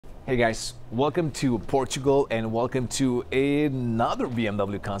Hey guys, welcome to Portugal and welcome to another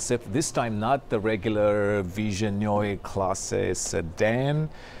BMW concept. This time not the regular Vision Neue Klasse sedan.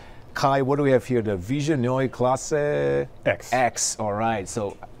 Kai, what do we have here? The Vision Neue Klasse X. X. All right.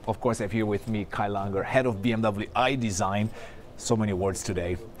 So of course I have here with me Kai Langer, head of BMW I Design. So many words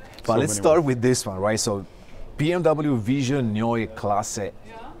today. But let's start with this one, right? So BMW Vision Neue Klasse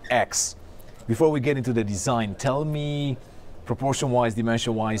X. Before we get into the design, tell me, proportion-wise,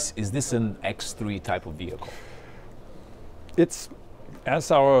 dimension-wise, is this an X3 type of vehicle? It's,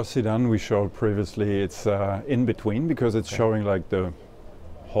 as our sedan we showed previously, it's in between because it's showing like the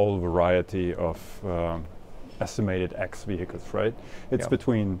whole variety of estimated X vehicles, right? It's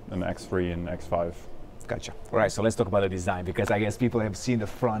between an X3 and X5. Gotcha. All right, so let's talk about the design because I guess people have seen the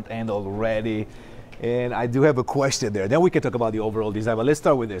front end already. And I do have a question there. Then we can talk about the overall design, but let's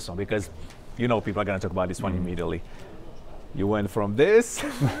start with this one because you know people are going to talk about this one immediately. You went from this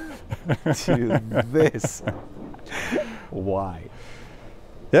to this. Why?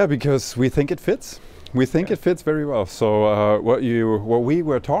 Yeah, because we think it fits. We think it fits very well. So what we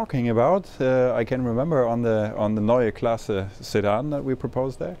were talking about, I can remember on the Neue Klasse sedan that we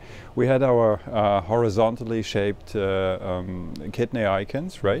proposed there. We had our horizontally shaped kidney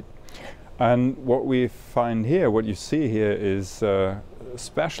icons, right? And what we find here, what you see here is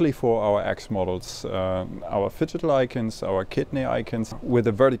especially for our X models, our phygital icons, our kidney icons with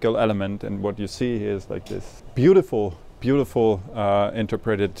a vertical element, and what you see here is like this beautiful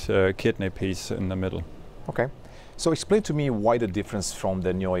interpreted kidney piece in the middle. Okay, so explain to me why the difference from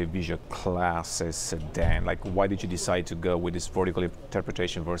the Neue Vision Klasse sedan. Like, why did you decide to go with this vertical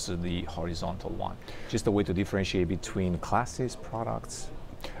interpretation versus the horizontal one? Just a way to differentiate between classes, products?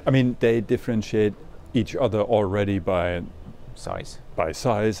 I mean, they differentiate each other already by size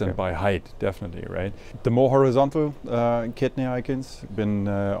and by height, definitely, right? The more horizontal kidney icons been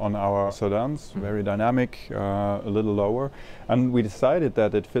on our sedans, very dynamic, a little lower, and we decided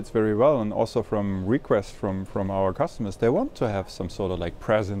that it fits very well. And also from requests from our customers, they want to have some sort of like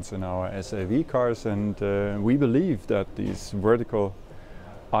presence in our SAV cars, and we believe that these vertical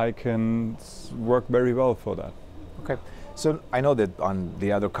icons work very well for that. Okay. So I know that on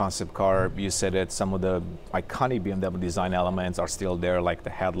the other concept car, you said that some of the iconic BMW design elements are still there, like the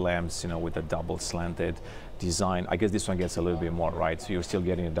headlamps, you know, with the double slanted design. I guess this one gets a little bit more, right? So you're still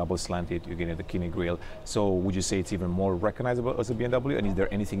getting a double slanted, you're getting the kidney grille. So would you say it's even more recognizable as a BMW? And is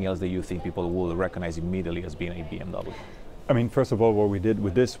there anything else that you think people will recognize immediately as being a BMW? I mean, first of all, what we did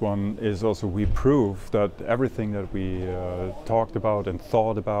with this one is also we proved that everything that we talked about and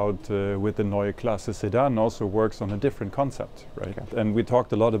thought about with the Neue Klasse sedan also works on a different concept, right? Okay. And we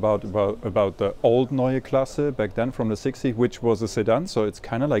talked a lot about the old Neue Klasse back then from the 60s, which was a sedan, so it's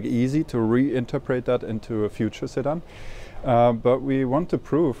kind of like easy to reinterpret that into a future sedan. But we want to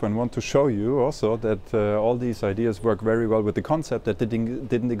prove and want to show you also that all these ideas work very well with the concept that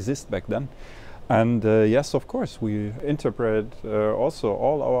didn't exist back then. And yes, of course, we interpret also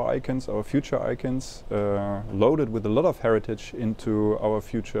all our icons, our future icons, loaded with a lot of heritage into our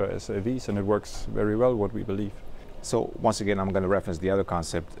future SAVs, and it works very well, what we believe. So once again, I'm going to reference the other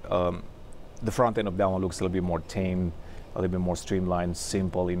concept. The front end of that one looks a little bit more tame, a little bit more streamlined,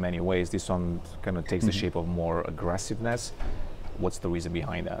 simple in many ways. This one kind of takes the shape of more aggressiveness. What's the reason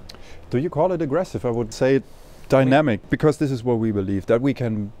behind that? Do you call it aggressive? I would say dynamic, because this is what we believe, that we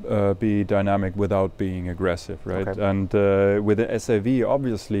can be dynamic without being aggressive, right? Okay. And with the SAV,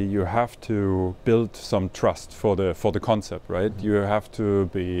 obviously, you have to build some trust for the concept, right? You have to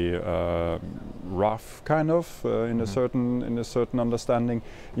be rough, kind of, in a certain understanding.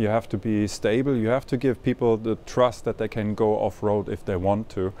 You have to be stable. You have to give people the trust that they can go off-road if they want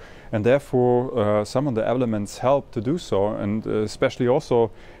to, and therefore some of the elements help to do so, and especially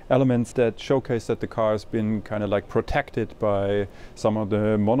also elements that showcase that the car has been kind of like protected by some of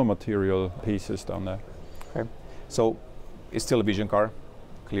the monomaterial pieces down there. Okay, so it's still a Vision car.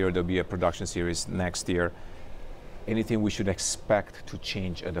 Clear there'll be a production series next year. Anything we should expect to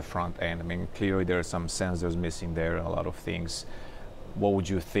change at the front end? I mean, clearly there are some sensors missing there, a lot of things. What would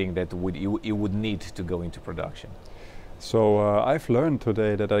you think that it would need to go into production? So I've learned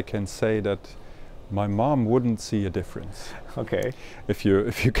today that I can say that my mom wouldn't see a difference. Okay. If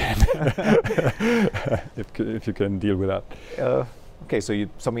you can if you can deal with that. Okay, so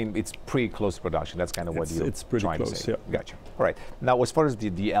I mean it's pretty close to production. That's kind of what you're it's pretty trying close, to say. yeah. Gotcha. All right. Now, as far as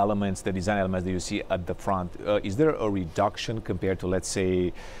the elements, the design elements that you see at the front, is there a reduction compared to, let's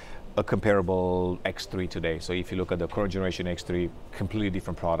say, a comparable X3 today? So if you look at the current generation X3, completely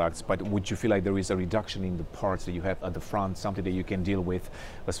different products, but would you feel like there is a reduction in the parts that you have at the front, something that you can deal with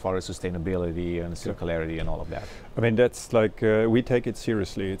as far as sustainability and circularity and all of that? I mean, that's like, we take it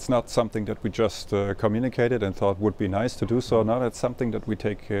seriously. It's not something that we just communicated and thought would be nice to do so. No, that's something that we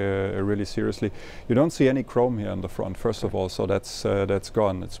take really seriously. You don't see any chrome here on the front, first of all, so that's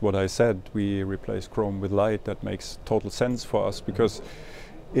gone. It's what I said, we replace chrome with light. That makes total sense for us because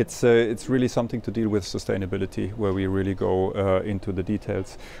it's really something to deal with sustainability, where we really go into the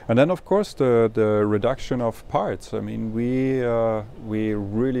details. And then of course the reduction of parts. I mean, we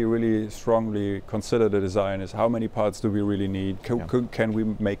really strongly consider the design is how many parts do we really need? Can we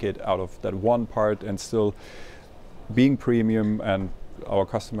make it out of that one part and still being premium and our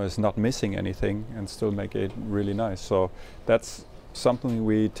customer is not missing anything and still make it really nice. So that's something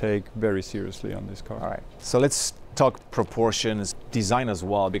we take very seriously on this car. All right, so let's talk proportions, design as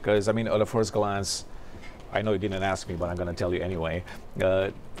well, because I mean, at a first glance, I know you didn't ask me, but I'm going to tell you anyway.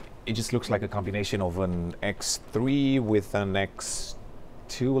 It just looks like a combination of an X3 with an X2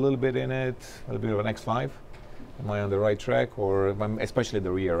 a little bit in it, a little bit of an X5. Am I on the right track? Or especially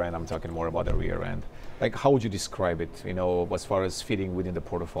the rear end, I'm talking more about the rear end. Like, how would you describe it, you know, as far as fitting within the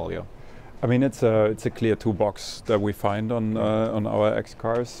portfolio? I mean, it's a clear toolbox that we find on our X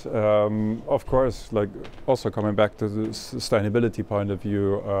cars. Of course, like also coming back to the sustainability point of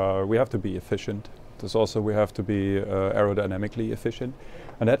view, we have to be efficient. There's also we have to be aerodynamically efficient,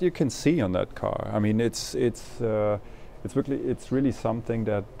 and that you can see on that car. I mean, it's really something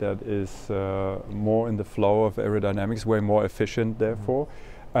that is more in the flow of aerodynamics, way more efficient, therefore.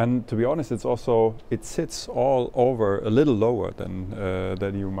 And to be honest, it sits all over a little lower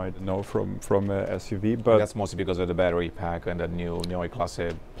than you might know from a SUV. But that's mostly because of the battery pack and the new Neue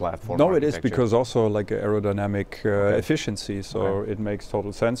Klasse platform. No, it is because also like aerodynamic efficiency. So it makes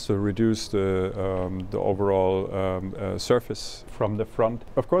total sense to reduce the overall surface from the front.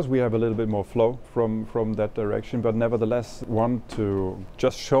 Of course, we have a little bit more flow from that direction, but nevertheless want to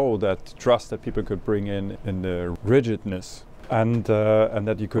just show that trust that people could bring in the rigidness. And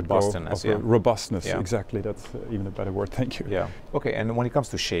that you could robustness, robustness, exactly. That's even a better word. Thank you. Yeah. Okay. And when it comes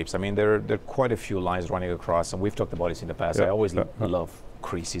to shapes, I mean, there are quite a few lines running across, and we've talked about this in the past. I always love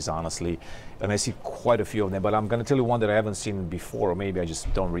creases, honestly, and I see quite a few of them. But I'm going to tell you one that I haven't seen before, or maybe I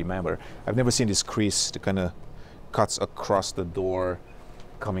just don't remember. I've never seen this crease that kind of cuts across the door,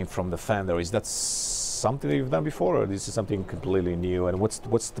 coming from the fender. Is that something that you've done before, or this is something completely new? And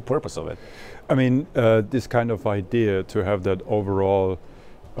what's the purpose of it? I mean, this kind of idea to have that overall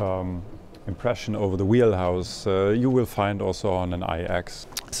impression over the wheelhouse, you will find also on an iX.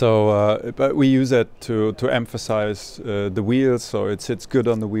 So, but we use it to emphasize the wheels, so it sits good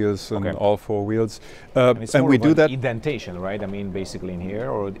on the wheels and all four wheels. And we do that indentation, right? I mean, basically in here,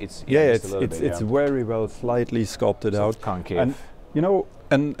 or it's it's very well slightly sculpted out, concave. And you know,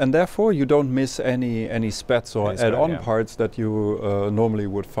 and therefore you don't miss any spats or add-on parts that you normally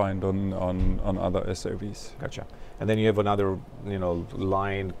would find on other SUVs. Gotcha. And then you have another, you know,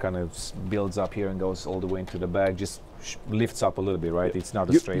 line kind of builds up here and goes all the way into the back, just lifts up a little bit, right? It's not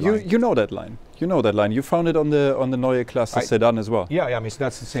a straight line. You know that line. You know that line. You found it on the Neue Klasse sedan as well. Yeah, I mean,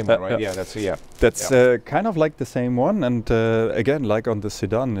 that's the same one, right? Yeah, that's kind of like the same one. And again, like on the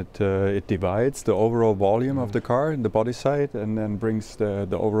sedan, it divides the overall volume of the car in the body side, and then brings the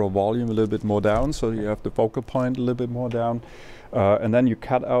overall volume a little bit more down. So you have the focal point a little bit more down. And then you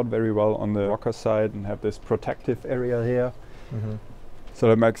cut out very well on the rocker side and have this protective area here. So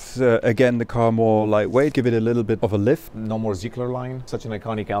that makes, again, the car more lightweight, give it a little bit of a lift. No more Ziegler line, such an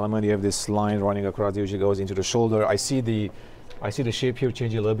iconic element. You have this line running across, it usually goes into the shoulder. I see the shape here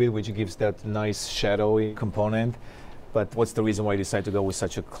change a little bit, which gives that nice shadowy component. But what's the reason why you decided to go with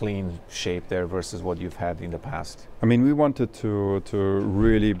such a clean shape there versus what you've had in the past? I mean, we wanted to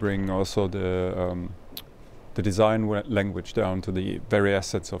really bring also the design language down to the very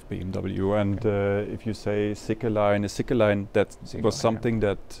assets of BMW. And if you say Ziegler line, that was something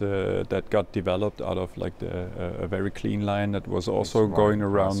that got developed out of like a very clean line that was also going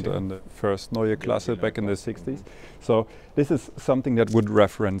around on the first Neue Klasse back in the 60s. So this is something that would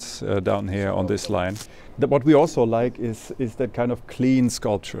reference down here on this line. What we also like is that kind of clean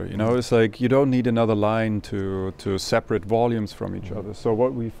sculpture. You know, it's like you don't need another line to separate volumes from each other. So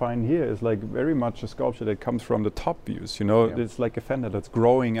what we find here is like very much a sculpture that comes from the top views. You know, it's like a fender that's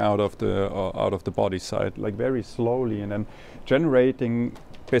growing out of the body side, like very slowly, and then generating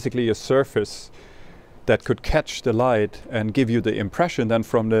basically a surface that could catch the light and give you the impression then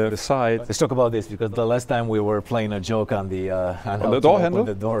from the side. Let's talk about this, because the last time we were playing a joke on the door handle.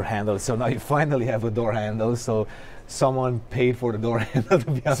 The door handle. So now you finally have a door handle. So someone paid for the door handle to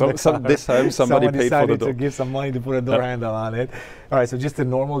be on the car. This time somebody paid for the door. To give some money to put a door handle on it. All right, so just a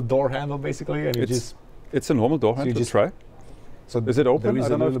normal door handle basically, and it's a normal door handle. Just try. So is it open? There is I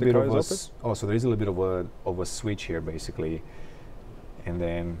don't know if the car is open. Oh, so there is a little bit of a switch here basically, and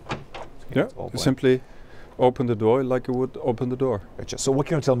then simply open the door like you would open the door. Gotcha. So what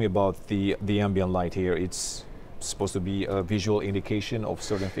can you tell me about the ambient light here? It's supposed to be a visual indication of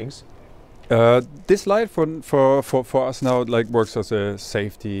certain things. This light for us now works as a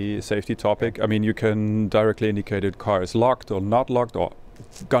safety topic. I mean, you can directly indicate if the car is locked or not locked or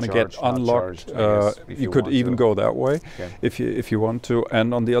gonna get unlocked. You could even go that way if you want to.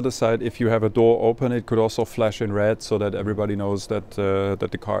 And on the other side, if you have a door open, it could also flash in red so that everybody knows that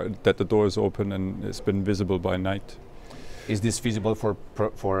the door is open and it's been visible by night. Is this feasible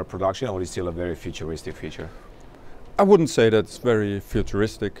for a production, or is it still a very futuristic feature? I wouldn't say that's very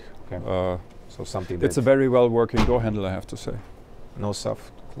futuristic. Okay. So something. It's a very well working door handle, I have to say. No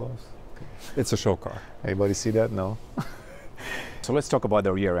soft close. Okay. It's a show car. Anybody see that? No. So let's talk about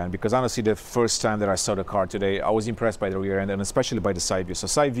the rear end, because honestly the first time that I saw the car today, I was impressed by the rear end and especially by the side view. So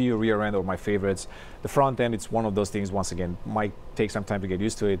side view, rear end are my favorites. The front end, it's one of those things, once again, might take some time to get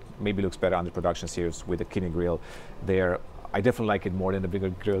used to it. Maybe looks better on the production series with the kidney grille there. I definitely like it more than the bigger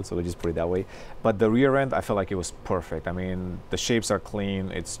grille, so we'll just put it that way. But the rear end, I felt like it was perfect. I mean, the shapes are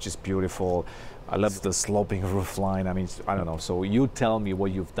clean, it's just beautiful. I love the sloping roof line. I mean, I don't know. So you tell me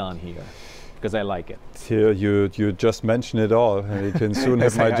what you've done here, because I like it. Here, you just mentioned it all. You can soon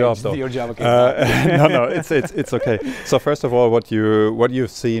have my job, though. Your job, okay. No, it's okay. So first of all, what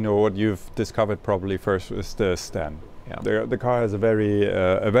you've seen or what you've discovered probably first is the stand. Yeah. The car has a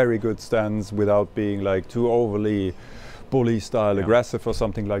very good stance without being like too overly bully style aggressive or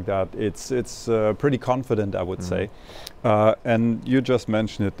something like that. It's pretty confident, I would say. And you just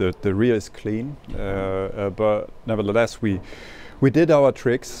mentioned it. The rear is clean, but nevertheless we did our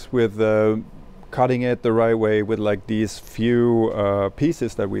tricks with cutting it the right way with like these few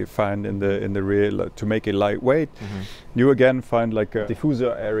pieces that we find in the rear to make it lightweight. You again find like a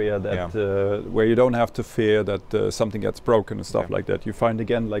diffuser area that where you don't have to fear that something gets broken and stuff like that. You find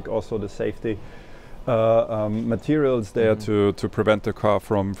again like also the safety materials there to prevent the car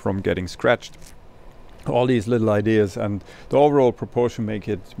from getting scratched. All these little ideas and the overall proportion make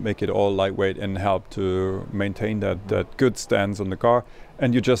it all lightweight and help to maintain that good stance on the car.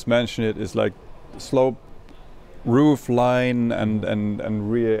 And you just mentioned it is like slope roof line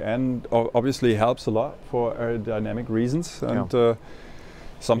and rear end obviously helps a lot for aerodynamic reasons, and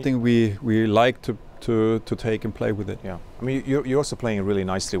something we like to take and play with it. Yeah, I mean you're also playing really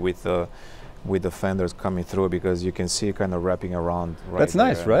nicely with the fenders coming through, because you can see kind of wrapping around. Right. That's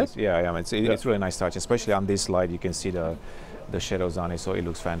nice, right? Yeah, it's really nice touch, especially on this slide. You can see the shadows on it, so it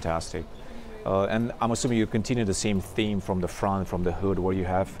looks fantastic. And I'm assuming you continue the same theme from the front, from the hood, where you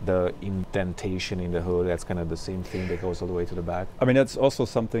have the indentation in the hood. That's kind of the same thing that goes all the way to the back. I mean, that's also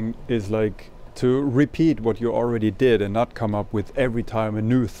something is like to repeat what you already did and not come up with every time a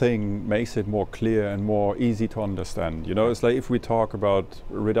new thing makes it more clear and more easy to understand. You know, it's like if we talk about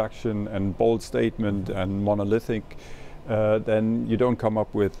reduction and bold statement and monolithic, then you don't come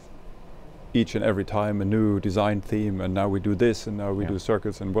up with each and every time a new design theme and now we do this and now we do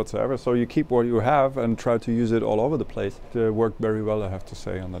circuits and whatsoever. So you keep what you have and try to use it all over the place. It worked very well, I have to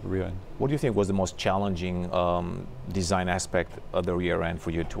say, on that rear end. What do you think was the most challenging design aspect of the rear end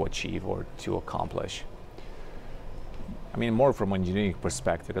for you to achieve or to accomplish? I mean, more from an engineering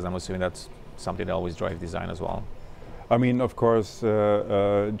perspective, because I'm assuming that's something that always drives design as well. I mean, of course,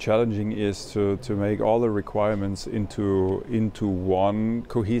 challenging is to make all the requirements into one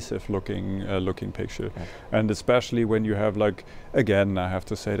cohesive looking picture, and especially when you have, like, again, I have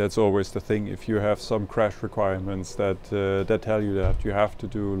to say that's always the thing. If you have some crash requirements that tell you that you have to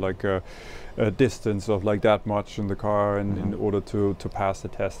do like a distance of like that much in the car, and in order to pass the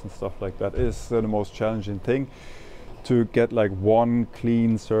test and stuff like that, is the most challenging thing, to get like one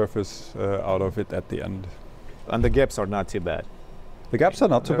clean surface out of it at the end. And the gaps are not too bad. The gaps are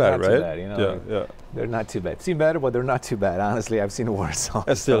not too bad, right? Too bad, you know, they're not too bad. Seem better, but they're not too bad. Honestly, I've seen worse.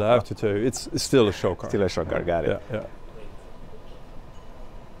 I still have to tell you, it's still a show car. Still a show car, got it. Yeah.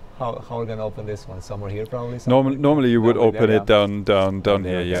 How are we gonna open this one? Somewhere here, probably. Normally you would open it down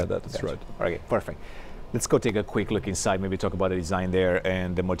here. Yeah, that's gotcha. right. Okay, perfect. Let's go take a quick look inside, maybe talk about the design there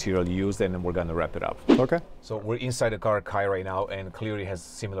and the material used, and then we're going to wrap it up. Okay. So we're inside the car Kai right now, and clearly has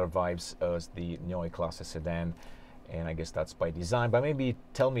similar vibes as the Neue Klasse sedan. and I guess that's by design. But maybe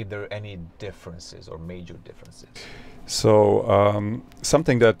tell me if there are any differences or major differences. So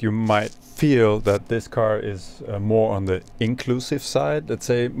something that you might feel that this car is more on the inclusive side, let's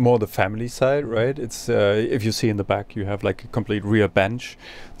say more the family side, right? It's if you see in the back, you have like a complete rear bench,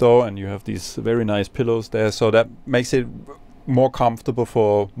 though, and you have these very nice pillows there, so that makes it more comfortable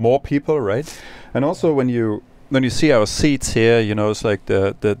for more people, right? And also when you see our seats here, you know, it's like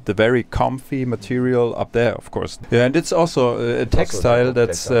the very comfy material up there, of course. Yeah, and it's also a textile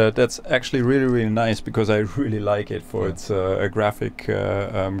that's actually really nice, because I really like it for its graphic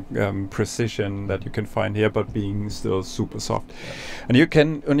precision that you can find here, but being still super soft. And you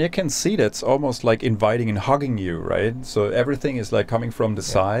can see that's almost like inviting and hugging you, right? So everything is like coming from the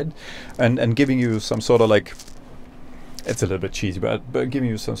side and giving you some sort of like, it's a little bit cheesy, but giving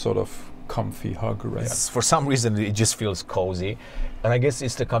you some sort of comfy hug, right? Yes, for some reason it just feels cozy, and I guess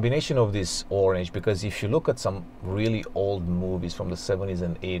it's the combination of this orange, because if you look at some really old movies from the 70s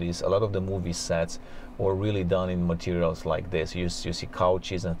and 80s, a lot of the movie sets were really done in materials like this. You see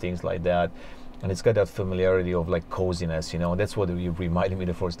couches and things like that, and it's got that familiarity of like coziness, you know, and that's what it reminded me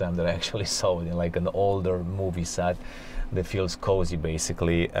the first time that I actually saw it in like an older movie set that feels cozy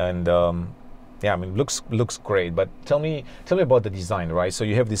basically. And yeah, I mean, looks great, but tell me about the design, right? So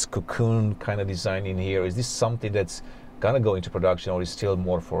you have this cocoon kind of design in here. Is this something that's gonna go into production, or is still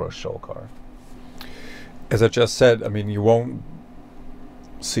more for a show car? As I just said, I mean, you won't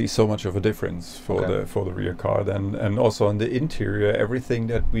see so much of a difference for the rear car then, and also on the interior, everything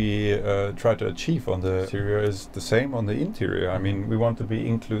that we try to achieve on the exterior is the same on the interior. I mean, we want to be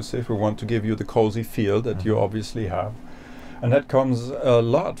inclusive. We want to give you the cozy feel that you obviously have. And that comes a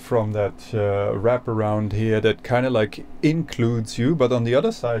lot from that wrap around here that kind of like includes you, but on the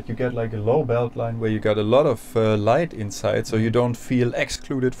other side you get like a low belt line where you got a lot of light inside, so you don't feel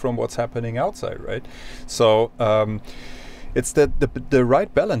excluded from what's happening outside, right? So it's the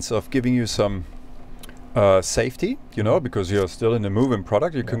right balance of giving you some safety, you know, because you're still in a moving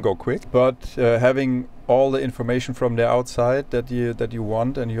product, you can go quick, but having all the information from the outside that you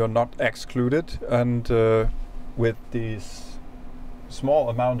want, and you're not excluded. And with these small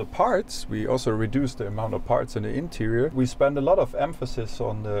amount of parts, we also reduce the amount of parts in the interior. We spend a lot of emphasis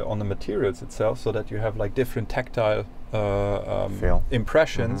on the materials itself, so that you have like different tactile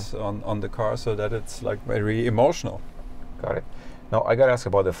impressions on the car, so that it's like very emotional. Got it. Now I gotta ask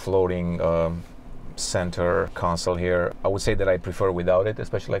about the floating center console here. I would say that I prefer without it,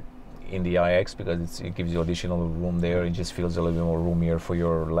 especially like in the iX, because it gives you additional room there. It just feels a little bit more roomier for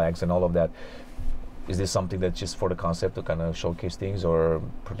your legs and all of that. Is this something that's just for the concept to kind of showcase things, or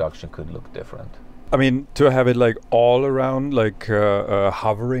production could look different? I mean, to have it like all around, like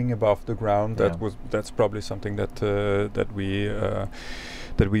hovering above the ground, that's probably something that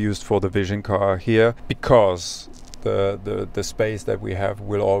we used for the Vision car here, because the space that we have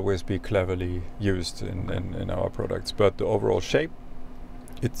will always be cleverly used in our products. But the overall shape,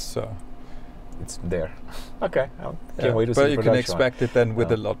 it's there. Okay, I can't wait to see. But you can expect it then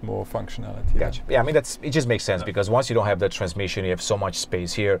with a lot more functionality. Gotcha. Yeah, I mean, it just makes sense, because once you don't have that transmission, you have so much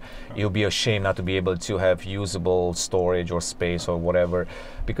space here, you'll be ashamed not to be able to have usable storage or space or whatever,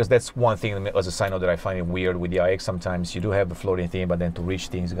 because that's one thing as a side note that I find it weird with the iX. Sometimes you do have the floating thing, but then to reach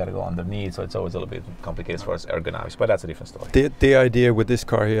things you got to go underneath, so it's always a little bit complicated as far as ergonomics, but that's a different story. The idea with this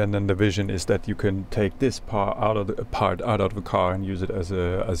car here and then the Vision is that you can take this part out of the car and use it as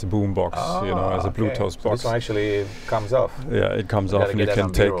a boom box, you know, as a Bluetooth so box. this one actually comes off. Yeah, it comes off, and you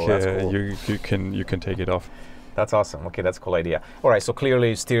can take cool. you can take it off. That's awesome. Okay, that's a cool idea. All right, so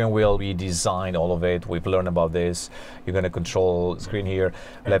clearly steering wheel, we designed all of it. We've learned about this. You're going to control screen here,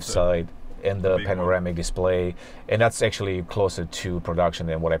 left side, and the panoramic display. And that's actually closer to production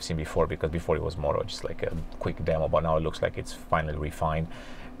than what I've seen before, because before it was more just like a quick demo, but now it looks like it's finally refined.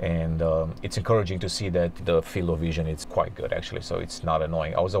 And it's encouraging to see that the field of vision is quite good, actually, so it's not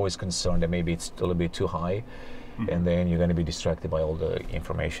annoying. I was always concerned that maybe it's a little bit too high, and then you're going to be distracted by all the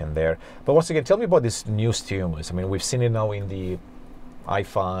information there. But once again, tell me about this new steering wheel. I mean, we've seen it now in the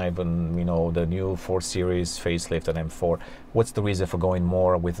i5 and, you know, the new 4 Series facelift and M4. What's the reason for going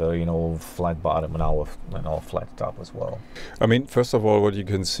more with a, you know, flat bottom and now a flat top as well? I mean, first of all, what you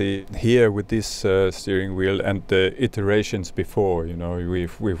can see here with this steering wheel and the iterations before, you know,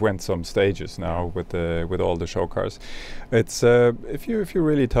 we've went some stages now with all the show cars. It's if you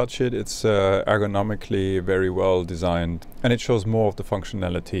really touch it, it's ergonomically very well designed, and it shows more of the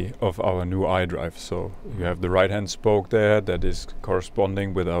functionality of our new iDrive. So you have the right-hand spoke there that is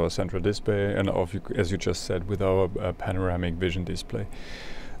corresponding with our central display, and as you just said, with our panoramic vision display.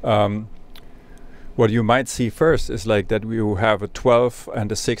 What you might see first is like that we have a 12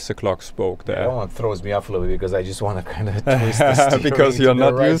 and a 6 o'clock spoke there. That one throws me off a little bit because I just want to kind of twist the steering because you're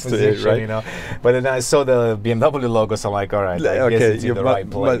not right used to it, right? You know? But then I saw the BMW logo, so I'm like, all right, I guess it's in the right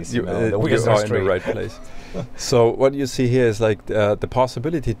place. You the are in the right place. So what you see here is like the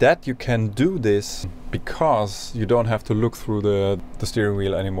possibility that you can do this because you don't have to look through the steering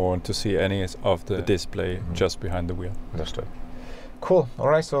wheel anymore to see any of the display just behind the wheel. Understood. Cool. All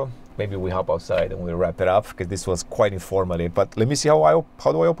right, so maybe we hop outside and we wrap it up because this was quite informative. But let me see how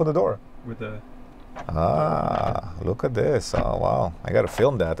do I open the door? With the look at this. Oh, wow. I got to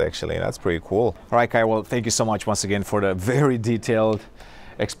film that, actually. That's pretty cool. All right, Kai, well, thank you so much once again for the very detailed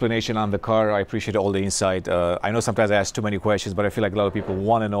explanation on the car. I appreciate all the insight. I know sometimes I ask too many questions, but I feel like a lot of people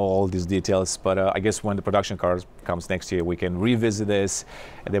want to know all these details. But I guess when the production car comes next year, we can revisit this,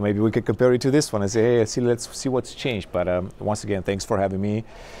 and then maybe we can compare it to this one and say, hey, let's see what's changed. But once again, thanks for having me,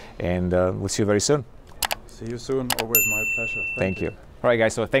 and we'll see you very soon. See you soon. Always my pleasure. Thank you. All right,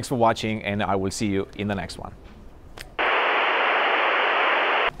 guys, so thanks for watching, and I will see you in the next one.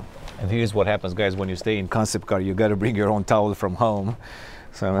 And here's what happens, guys, when you stay in concept car, you got to bring your own towel from home.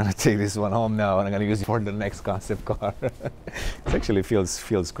 So I'm going to take this one home now, and I'm going to use it for the next concept car. It actually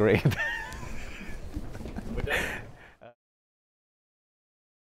feels great.